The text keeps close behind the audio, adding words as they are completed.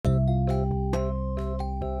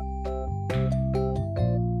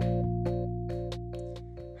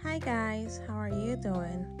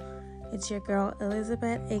doing? It's your girl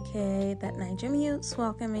Elizabeth, aka That Niger Muse,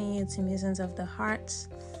 welcoming you to Musings of the Heart.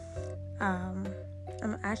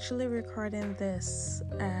 I'm actually recording this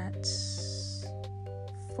at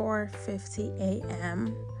 4:50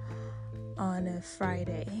 a.m. on a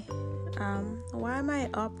Friday. Why am I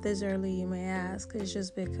up this early, you may ask? It's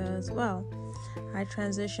just because, I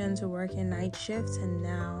transitioned to working night shift and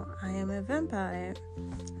now I am a vampire.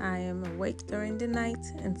 I am awake during the night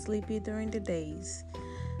and sleepy during the days.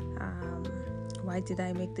 Why did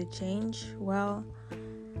I make the change?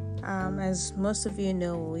 As most of you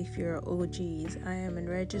know, if you're OGs, I am a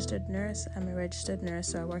registered nurse.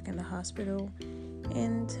 So I work in the hospital.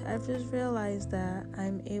 And I've just realized that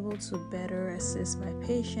I'm able to better assist my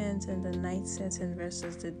patients in the night setting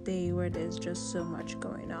versus the day where there's just so much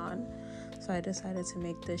going on. So I decided to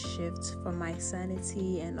make this shift for my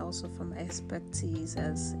sanity and also for my expertise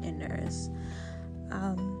as a nurse.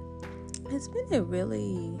 It's been a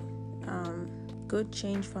really good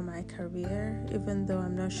change for my career, even though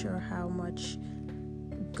I'm not sure how much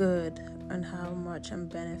good and how much I'm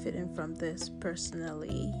benefiting from this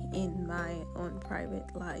personally in my own private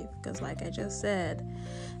life, because like I just said,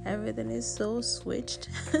 everything is so switched.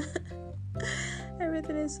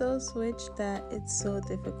 Everything is so switched that it's so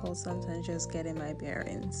difficult sometimes just getting my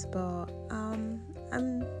bearings, but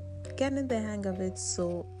I'm getting the hang of it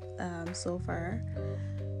so far.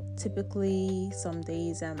 Typically some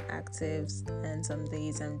days I'm active and some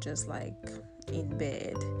days I'm just like in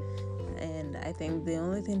bed. And I think the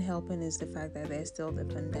only thing helping is the fact that there's still the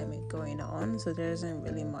pandemic going on, so there isn't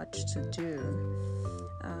really much to do.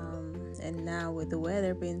 And now with the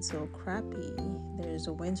weather being so crappy, there's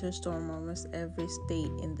a winter storm almost every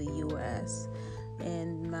state in the U.S.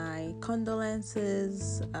 And my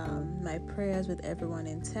condolences, my prayers with everyone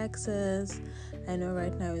in Texas. I know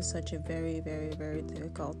right now is such a very, very, very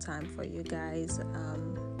difficult time for you guys.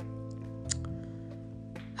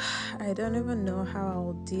 I don't even know how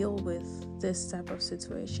I'll deal with this type of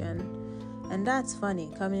situation. And that's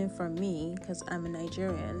funny coming from me because I'm a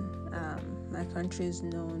Nigerian. My country is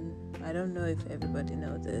known, I don't know if everybody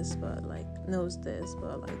knows this, but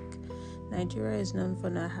Nigeria is known for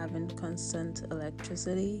not having constant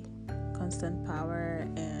electricity, constant power,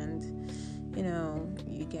 and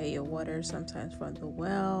you get your water sometimes from the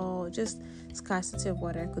well. Just scarcity of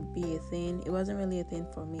water could be a thing. It wasn't really a thing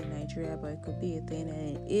for me in Nigeria, but it could be a thing,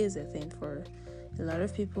 and it is a thing for a lot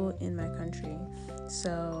of people in my country.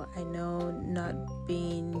 So I know not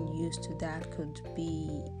being used to that could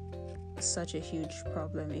be such a huge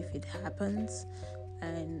problem if it happens.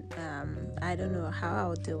 And I don't know how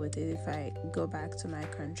I'll deal with it if I go back to my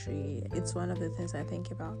country. It's one of the things I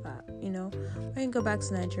think about that, when you go back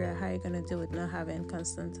to Nigeria, how are you going to deal with not having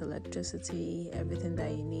constant electricity, everything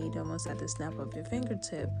that you need almost at the snap of your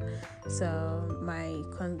fingertip? So my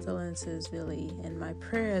condolences really, and my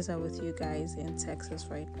prayers are with you guys in Texas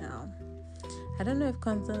right now. I don't know if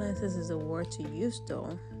condolences is a word to use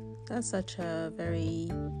though. That's such a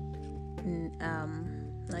very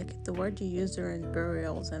like the word you use during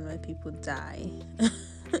burials and when people die.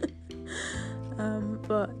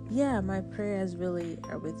 But yeah, my prayers really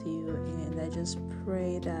are with you, and I just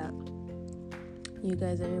pray that you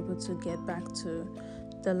guys are able to get back to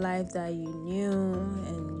the life that you knew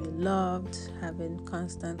and you loved, having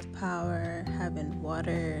constant power, having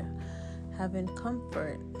water, having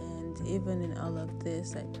comfort. And even in all of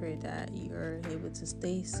this, I pray that you're able to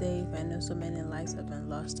stay safe. I know so many lives have been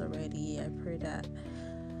lost already. I pray that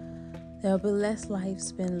there'll be less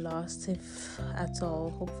lives being lost, if at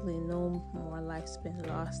all. Hopefully no more lives being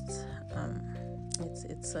lost.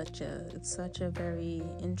 It's such a very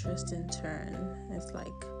interesting turn. It's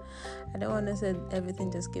like, I don't want to say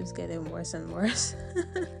everything just keeps getting worse and worse.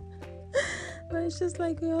 But it's just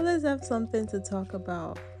like we always have something to talk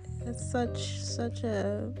about. It's such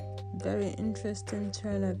a very interesting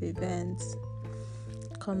turn of events.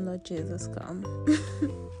 Come Lord Jesus, come.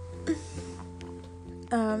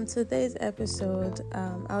 Today's episode,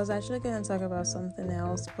 I was actually going to talk about something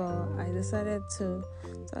else, but I decided to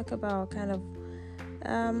talk about kind of,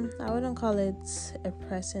 I wouldn't call it a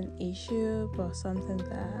pressing issue, but something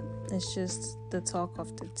that is just the talk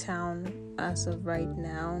of the town as of right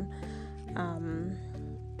now.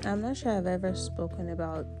 I'm not sure I've ever spoken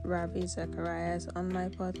about Ravi Zacharias on my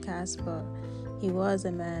podcast, but he was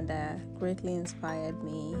a man that greatly inspired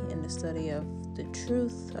me in the study of the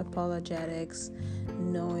truth, apologetics,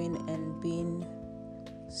 knowing and being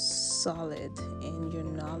solid in your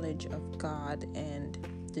knowledge of God and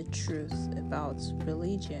the truth about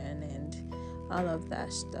religion and all of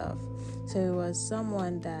that stuff. So it was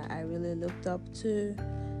someone that I really looked up to,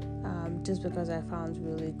 just because I found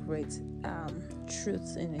really great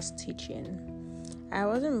truth in his teaching. I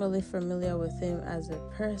wasn't really familiar with him as a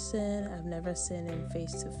person. I've never seen him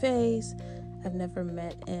face to face. I've never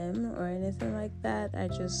met him or anything like that. I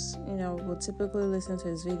just, would typically listen to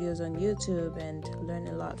his videos on YouTube and learn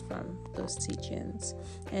a lot from those teachings.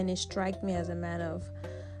 And he struck me as a man of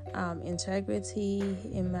integrity,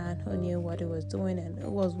 a man who knew what he was doing and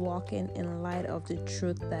who was walking in light of the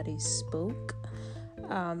truth that he spoke.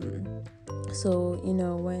 So,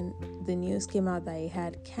 when the news came out that he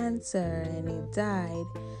had cancer and he died,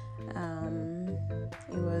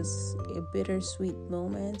 it was a bittersweet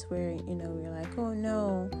moment where, we're like, oh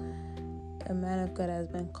no, a man of God has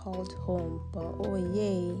been called home, but oh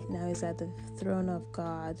yay, now he's at the throne of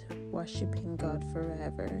God, worshiping God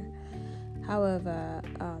forever. However,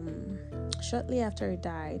 shortly after he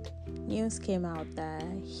died, news came out that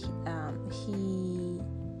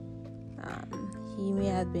he may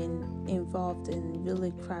have been involved in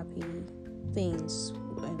really crappy things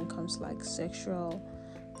when it comes to like sexual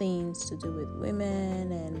things to do with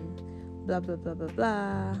women and blah blah blah blah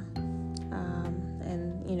blah.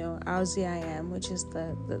 And RZIM, which is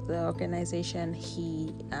the organization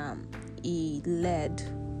he led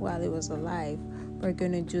while he was alive, were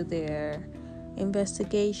going to do their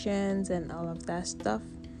investigations and all of that stuff.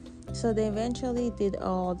 So they eventually did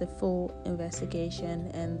all the full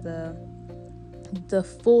investigation, and the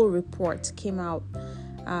full report came out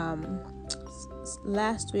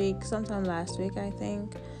sometime last week I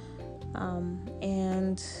think,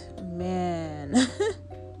 and man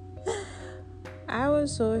I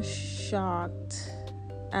was so shocked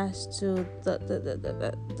as to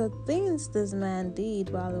the things this man did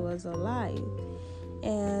while he was alive.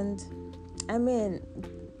 And I mean,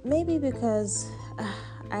 maybe because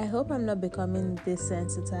I hope I'm not becoming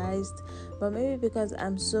desensitized, but maybe because I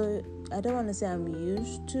don't want to say I'm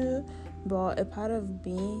used to, but a part of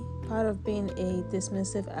being a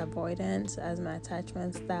dismissive avoidance as my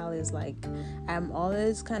attachment style is like I'm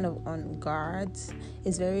always kind of on guard.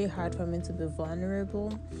 It's very hard for me to be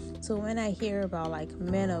vulnerable. So when I hear about like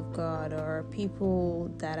men of God or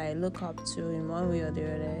people that I look up to in one way or the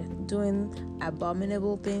other doing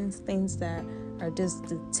abominable things that are just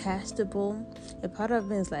detestable, a part of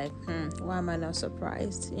me is like, why am I not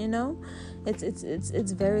surprised?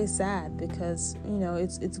 It's very sad because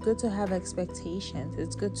it's good to have expectations.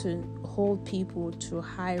 It's good to hold people to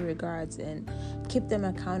high regards and keep them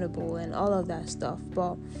accountable and all of that stuff.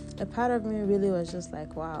 But a part of me really was just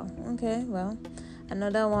like, wow, okay, well,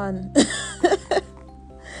 another one.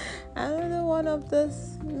 Another one of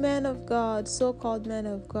this men of God, so-called men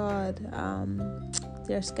of God.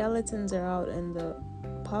 Their skeletons are out in the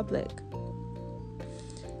public.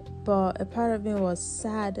 But a part of me was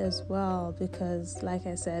sad as well because, like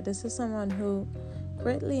I said, this is someone who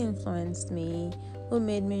greatly influenced me, who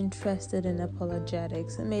made me interested in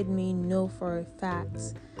apologetics and made me know for a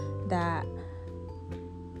fact that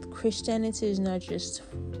Christianity is not just,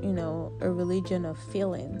 a religion of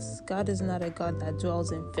feelings. God is not a God that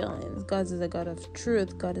dwells in feelings. God is a God of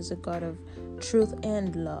truth. God is a God of truth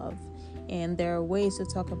and love. And there are ways to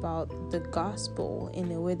talk about the gospel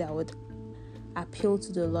in a way that would appeal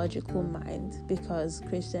to the logical mind, because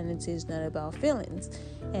Christianity is not about feelings.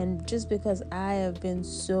 And just because I have been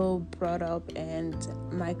so brought up and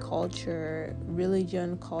my culture,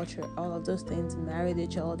 religion, culture, all of those things married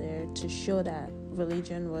each other to show that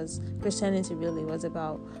Christianity really was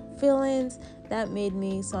about feelings, that made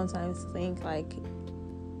me sometimes think like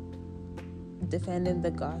defending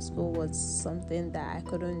the gospel was something that I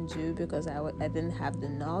couldn't do because I didn't have the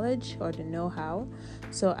knowledge or the know-how.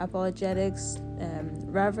 So apologetics,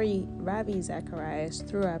 Ravi Zacharias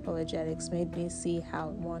through apologetics made me see how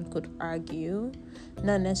one could argue,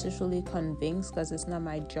 not necessarily convince, because it's not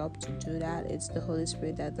my job to do that. It's the Holy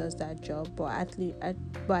Spirit that does that job. But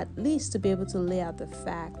at least to be able to lay out the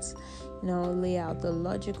facts, lay out the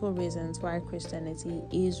logical reasons why Christianity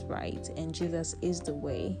is right and Jesus is the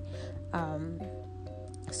way.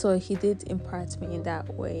 So he did impart me in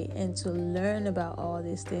that way, and to learn about all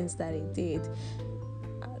these things that he did,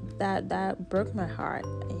 that broke my heart.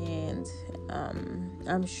 And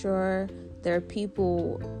I'm sure there are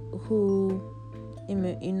people who it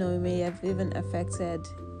may have even affected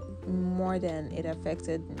more than it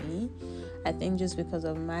affected me. I think just because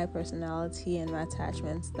of my personality and my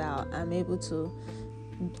attachment style, I'm able to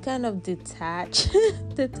kind of detach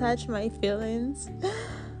my feelings.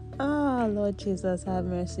 Oh, Lord Jesus, have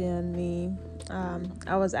mercy on me.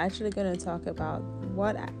 I was actually going to talk about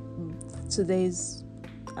what today's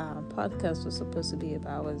podcast was supposed to be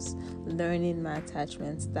about was learning my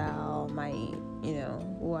attachment style, my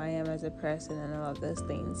who I am as a person, and all of those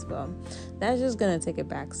things. But that's just gonna take a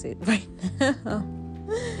backseat right now.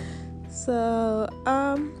 So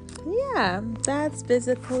yeah, that's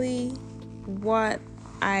basically what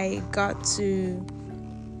I got to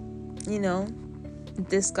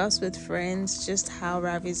discuss with friends, just how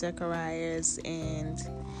Ravi Zacharias and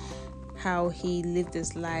how he lived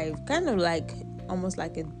his life, kind of like almost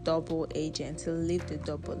like a double agent. He lived a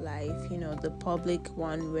double life, the public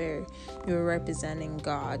one where you're representing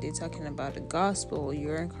God, you're talking about the gospel,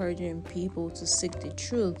 you're encouraging people to seek the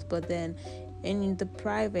truth, but then in the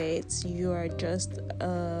private, you are just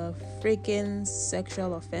a freaking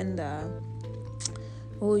sexual offender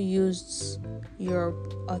who used your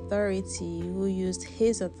authority, who used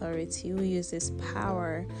his authority, who used his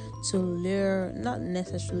power to lure, not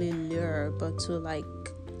necessarily lure, but to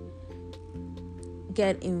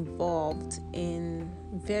get involved in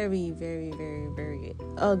very, very, very, very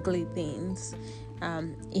ugly things.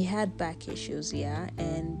 He had back issues,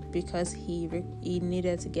 and because he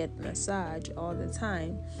needed to get massage all the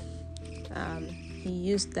time, he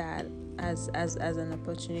used that as an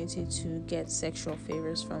opportunity to get sexual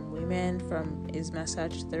favors from women, from his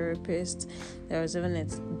massage therapist. There was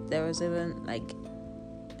even like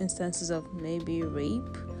instances of maybe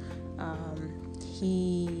rape.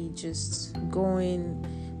 He just going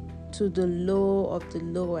to the low of the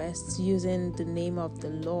lowest, using the name of the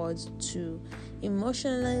Lord to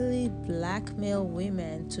emotionally blackmail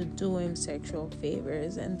women to do him sexual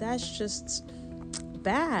favors, and that's just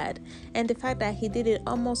bad. And the fact that he did it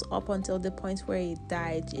almost up until the point where he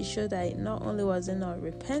died, it showed that not only was he not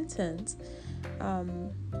repentant,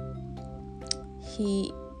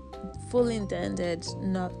 he fully intended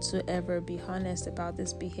not to ever be honest about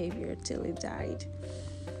this behavior till he died.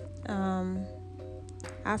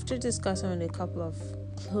 After discussing with a couple of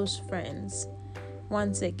close friends,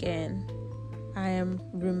 once again, I am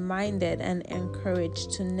reminded and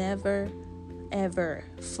encouraged to never ever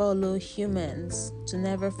follow humans, to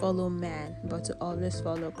never follow man, but to always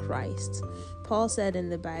follow Christ. Paul said in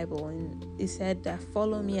the Bible, and he said that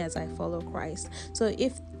follow me as I follow Christ. So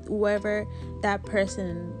if whoever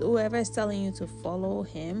is telling you to follow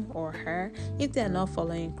him or her, if they're not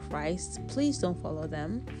following Christ, please don't follow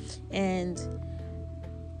them. And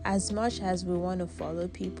as much as we want to follow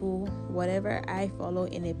people, whatever I follow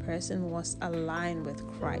in a person must align with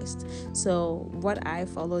Christ. So what I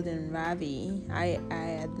followed in Ravi, I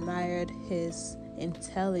admired his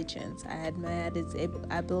intelligence. I admired his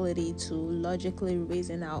ability to logically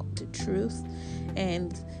reason out the truth,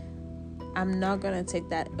 and I'm not going to take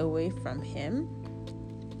that away from him.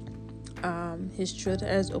 His truth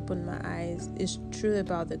has opened my eyes. His truth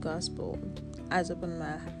about the gospel has opened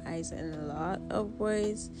my eyes in a lot of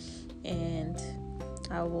ways, and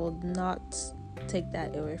I will not take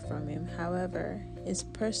that away from him. However, his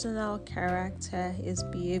personal character, his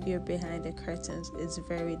behavior behind the curtains is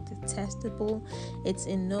very detestable. It's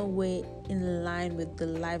in no way in line with the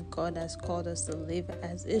life God has called us to live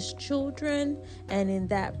as his children, and in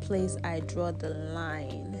that place I draw the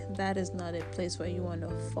line. That is not a place where you want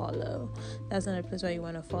to follow. That's not a place where you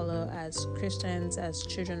want to follow as Christians, as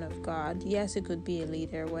children of God. Yes, it could be a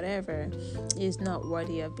leader, whatever, is not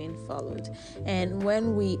worthy of being followed. And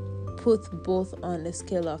when we put both on the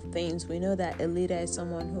scale of things, we know that a leader is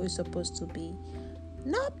someone who is supposed to be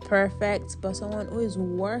not perfect, but someone who is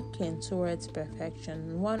working towards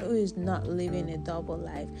perfection, one who is not living a double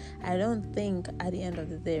life. I don't think at the end of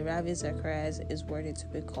the day Ravi Zacharias is worthy to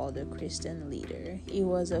be called a Christian leader. He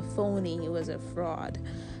was a phony, he was a fraud.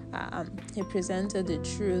 He presented the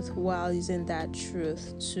truth while using that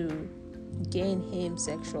truth to gain him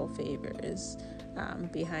sexual favors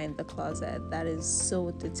behind the closet. That is so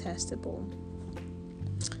detestable.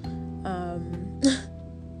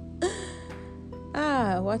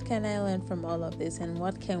 What can I learn from all of this, and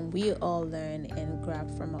what can we all learn and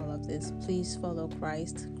grab from all of this? Please follow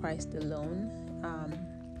Christ alone.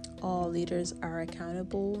 All leaders are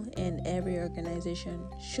accountable, and every organization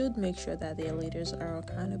should make sure that their leaders are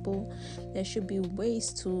accountable. There should be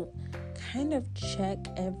ways to kind of check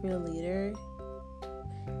every leader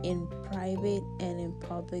in private and in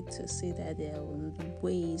public to see that their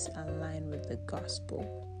ways align with the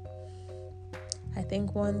gospel. I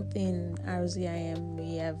think one thing RZIM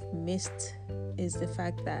we have missed is the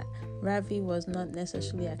fact that Ravi was not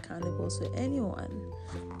necessarily accountable to anyone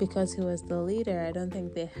because he was the leader. I don't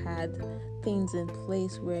think they had things in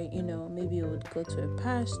place where, maybe he would go to a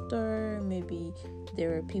pastor, maybe there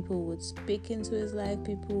were people who would speak into his life,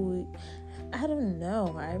 I don't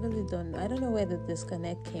know. I really don't. I don't know where the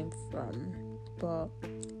disconnect came from. But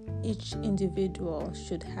each individual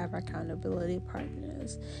should have accountability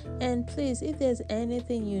partners. And please, if there's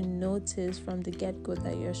anything you notice from the get-go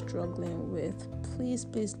that you're struggling with, please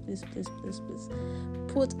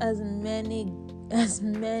put as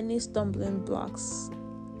many stumbling blocks,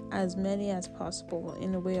 as many as possible,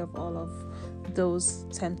 in the way of all of those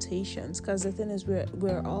temptations. Because the thing is,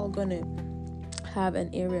 we're all gonna have an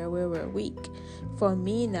area where we're weak. For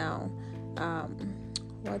me now,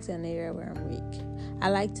 what's an area where I'm weak? I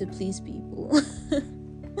like to please people.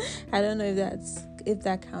 I don't know if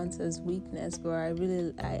that counts as weakness, but I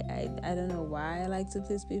don't know why I like to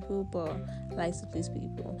please people, but I like to please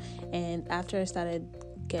people. And after I started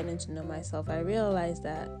getting to know myself, I realized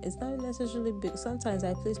that it's not necessarily big. Sometimes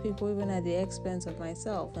I please people even at the expense of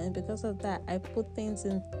myself, and because of that, I put things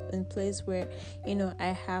in place where, I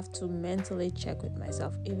have to mentally check with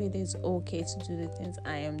myself if it is okay to do the things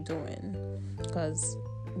I am doing, because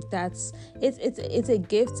it's a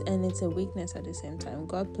gift and it's a weakness at the same time.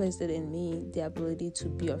 God placed it in me, the ability to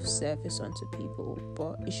be of service unto people,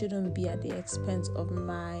 but it shouldn't be at the expense of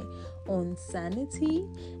my own sanity,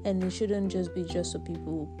 and it shouldn't just be so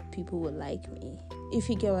people will like me, if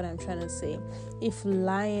you get what I'm trying to say. If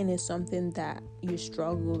lying is something that you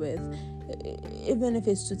struggle with, even if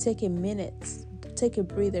it's to take a minute, take a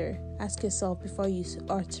breather, ask yourself before you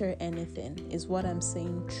utter anything, is what I'm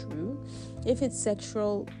saying true? If it's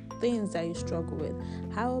sexual things that you struggle with,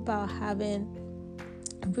 how about having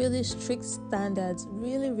really strict standards,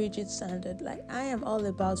 really rigid standards? Like, I am all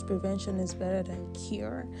about prevention is better than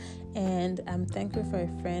cure, and I'm thankful for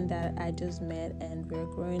a friend that I just met and we're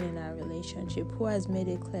growing in our relationship, who has made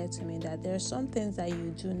it clear to me that there are some things that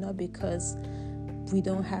you do not because we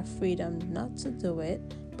don't have freedom not to do it,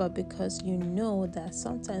 but because that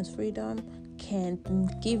sometimes freedom can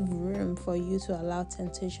give room for you to allow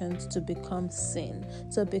temptations to become sin.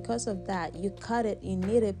 So because of that, you cut it, you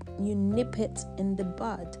nip it in the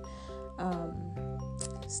bud.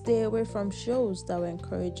 Stay away from shows that will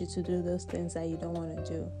encourage you to do those things that you don't want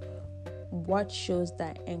to do. Watch shows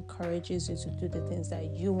that encourages you to do the things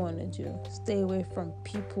that you want to do. Stay away from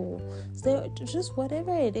people. Just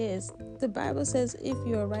whatever it is. The Bible says if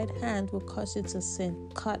your right hand will cause you to sin,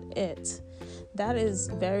 cut it. That is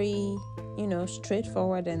very,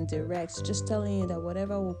 straightforward and direct. Just telling you that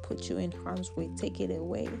whatever will put you in harm's way, take it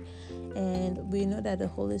away. And we know that the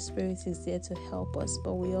Holy Spirit is there to help us,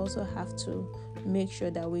 but we also have to make sure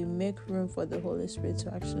that we make room for the Holy Spirit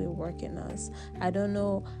to actually work in us. I don't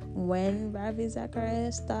know when Ravi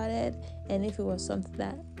Zacharias started, and if it was something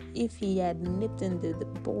that, if he had nipped in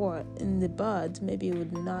the bud, maybe it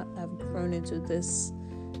would not have grown into this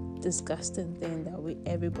disgusting thing that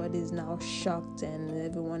everybody is now shocked, and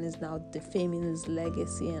everyone is now defaming his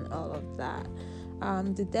legacy and all of that.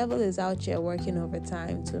 The devil is out here working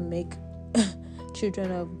overtime to make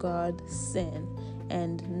children of God sin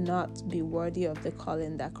and not be worthy of the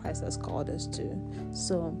calling that Christ has called us to.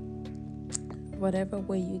 So whatever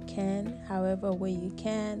way you can, however way you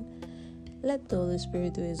can, let the Holy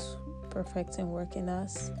Spirit do his perfecting work in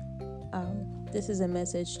us. This is a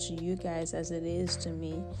message to you guys as it is to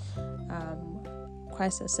me.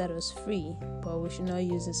 Christ has set us free, but we should not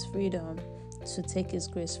use his freedom to take his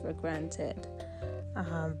grace for granted.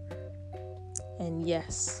 And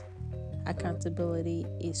yes, accountability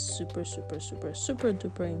is super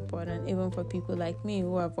duper important, even for people like me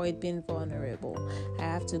who avoid being vulnerable. I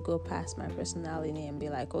have to go past my personality and be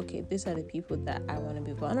like, okay, these are the people that I want to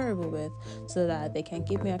be vulnerable with, so that they can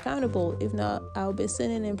keep me accountable. If not, I'll be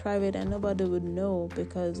sinning in private and nobody would know,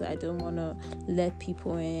 because I don't want to let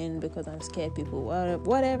people in, because I'm scared people,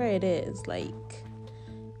 whatever it is. Like,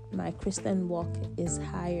 my Christian walk is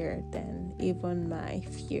higher than even my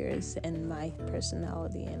fears and my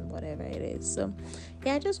personality and whatever it is. So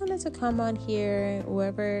yeah, I just wanted to come on here.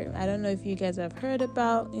 Whoever, I don't know if you guys have heard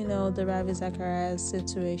about, the Ravi Zacharias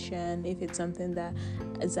situation, if it's something that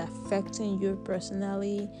is affecting you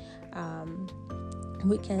personally.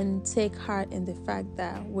 We can take heart in the fact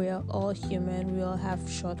that we're all human, we all have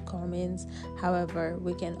shortcomings. However,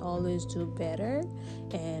 we can always do better.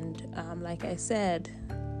 And like I said,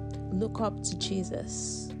 look up to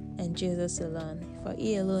Jesus and Jesus alone, for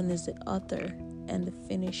he alone is the author and the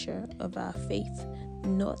finisher of our faith.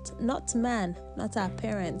 Not man, not our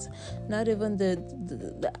parents, not even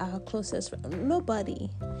our closest friend, nobody.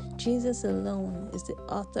 Jesus alone is the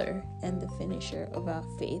author and the finisher of our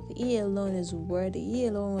faith. He alone is worthy. He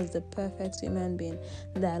alone was the perfect human being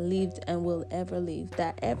that lived and will ever live,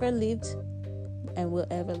 that ever lived and will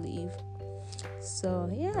ever live. So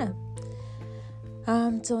yeah.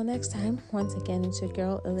 Till next time, once again, it's your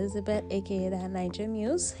girl Elizabeth, aka That Niger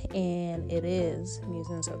Muse, and it is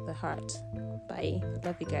Musings of the Heart. Bye.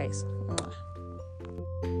 Love you guys. Mwah.